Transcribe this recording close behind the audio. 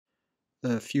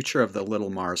The future of the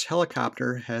Little Mars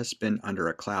helicopter has been under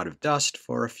a cloud of dust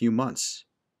for a few months.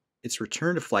 Its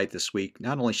return to flight this week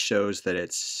not only shows that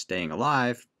it's staying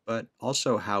alive, but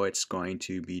also how it's going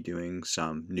to be doing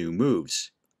some new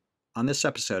moves. On this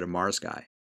episode of Mars Guy,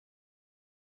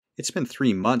 it's been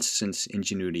 3 months since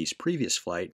Ingenuity's previous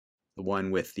flight, the one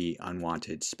with the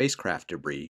unwanted spacecraft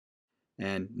debris.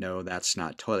 And no, that's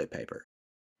not toilet paper.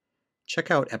 Check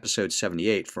out episode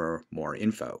 78 for more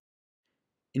info.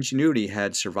 Ingenuity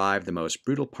had survived the most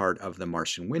brutal part of the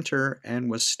Martian winter and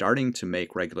was starting to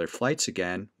make regular flights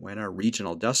again when a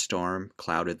regional dust storm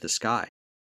clouded the sky.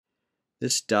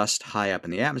 This dust high up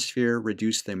in the atmosphere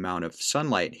reduced the amount of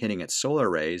sunlight hitting its solar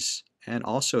rays and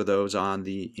also those on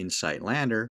the InSight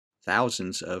lander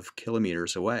thousands of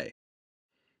kilometers away.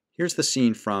 Here's the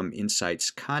scene from InSight's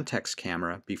context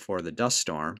camera before the dust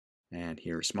storm, and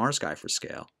here's Mars Guy for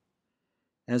scale.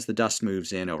 As the dust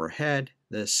moves in overhead,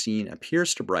 the scene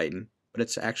appears to brighten, but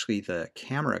it's actually the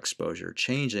camera exposure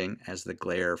changing as the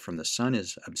glare from the sun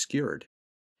is obscured.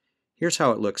 Here's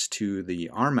how it looks to the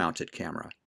arm-mounted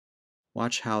camera.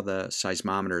 Watch how the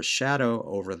seismometer's shadow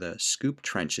over the scoop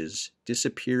trenches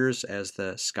disappears as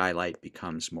the skylight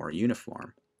becomes more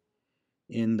uniform.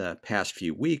 In the past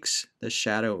few weeks, the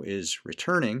shadow is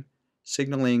returning,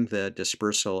 signaling the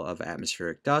dispersal of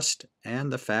atmospheric dust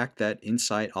and the fact that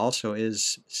InSight also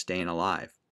is staying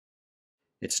alive.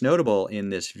 It's notable in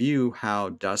this view how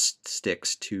dust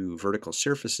sticks to vertical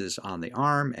surfaces on the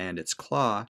arm and its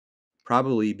claw,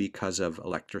 probably because of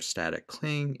electrostatic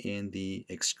cling in the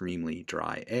extremely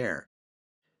dry air.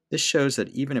 This shows that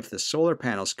even if the solar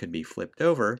panels could be flipped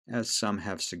over, as some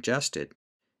have suggested,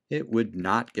 it would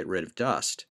not get rid of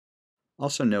dust.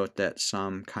 Also note that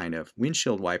some kind of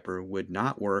windshield wiper would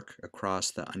not work across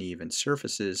the uneven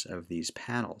surfaces of these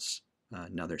panels.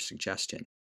 Another suggestion.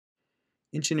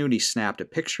 Ingenuity snapped a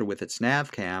picture with its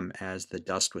nav cam as the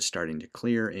dust was starting to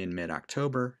clear in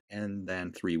mid-October and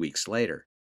then 3 weeks later.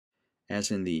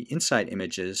 As in the InSight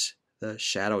images, the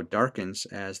shadow darkens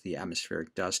as the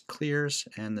atmospheric dust clears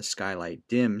and the skylight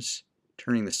dims,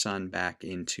 turning the sun back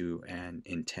into an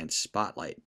intense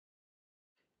spotlight.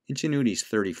 Ingenuity's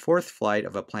 34th flight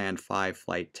of a planned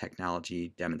 5-flight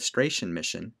technology demonstration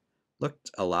mission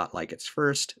looked a lot like its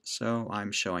first, so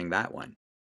I'm showing that one.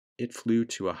 It flew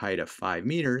to a height of 5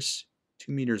 meters,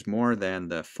 2 meters more than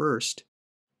the first.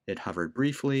 It hovered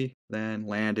briefly, then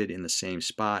landed in the same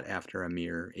spot after a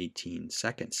mere 18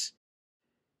 seconds.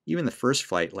 Even the first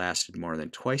flight lasted more than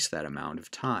twice that amount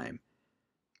of time.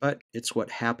 But it's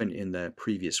what happened in the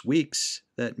previous weeks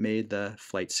that made the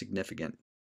flight significant.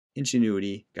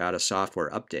 Ingenuity got a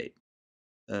software update.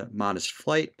 The modest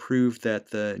flight proved that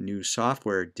the new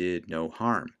software did no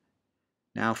harm.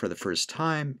 Now, for the first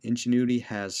time, Ingenuity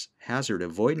has hazard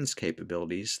avoidance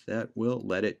capabilities that will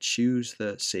let it choose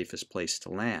the safest place to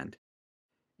land.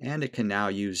 And it can now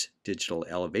use digital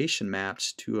elevation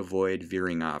maps to avoid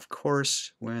veering off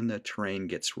course when the terrain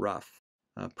gets rough,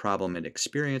 a problem it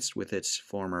experienced with its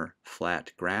former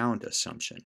flat ground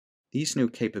assumption. These new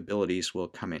capabilities will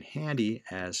come in handy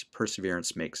as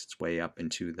Perseverance makes its way up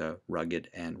into the rugged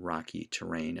and rocky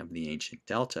terrain of the ancient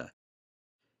delta.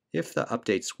 If the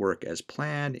updates work as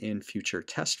planned in future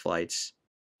test flights,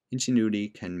 Ingenuity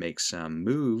can make some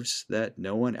moves that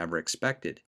no one ever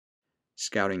expected,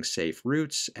 scouting safe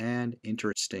routes and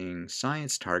interesting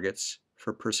science targets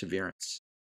for Perseverance.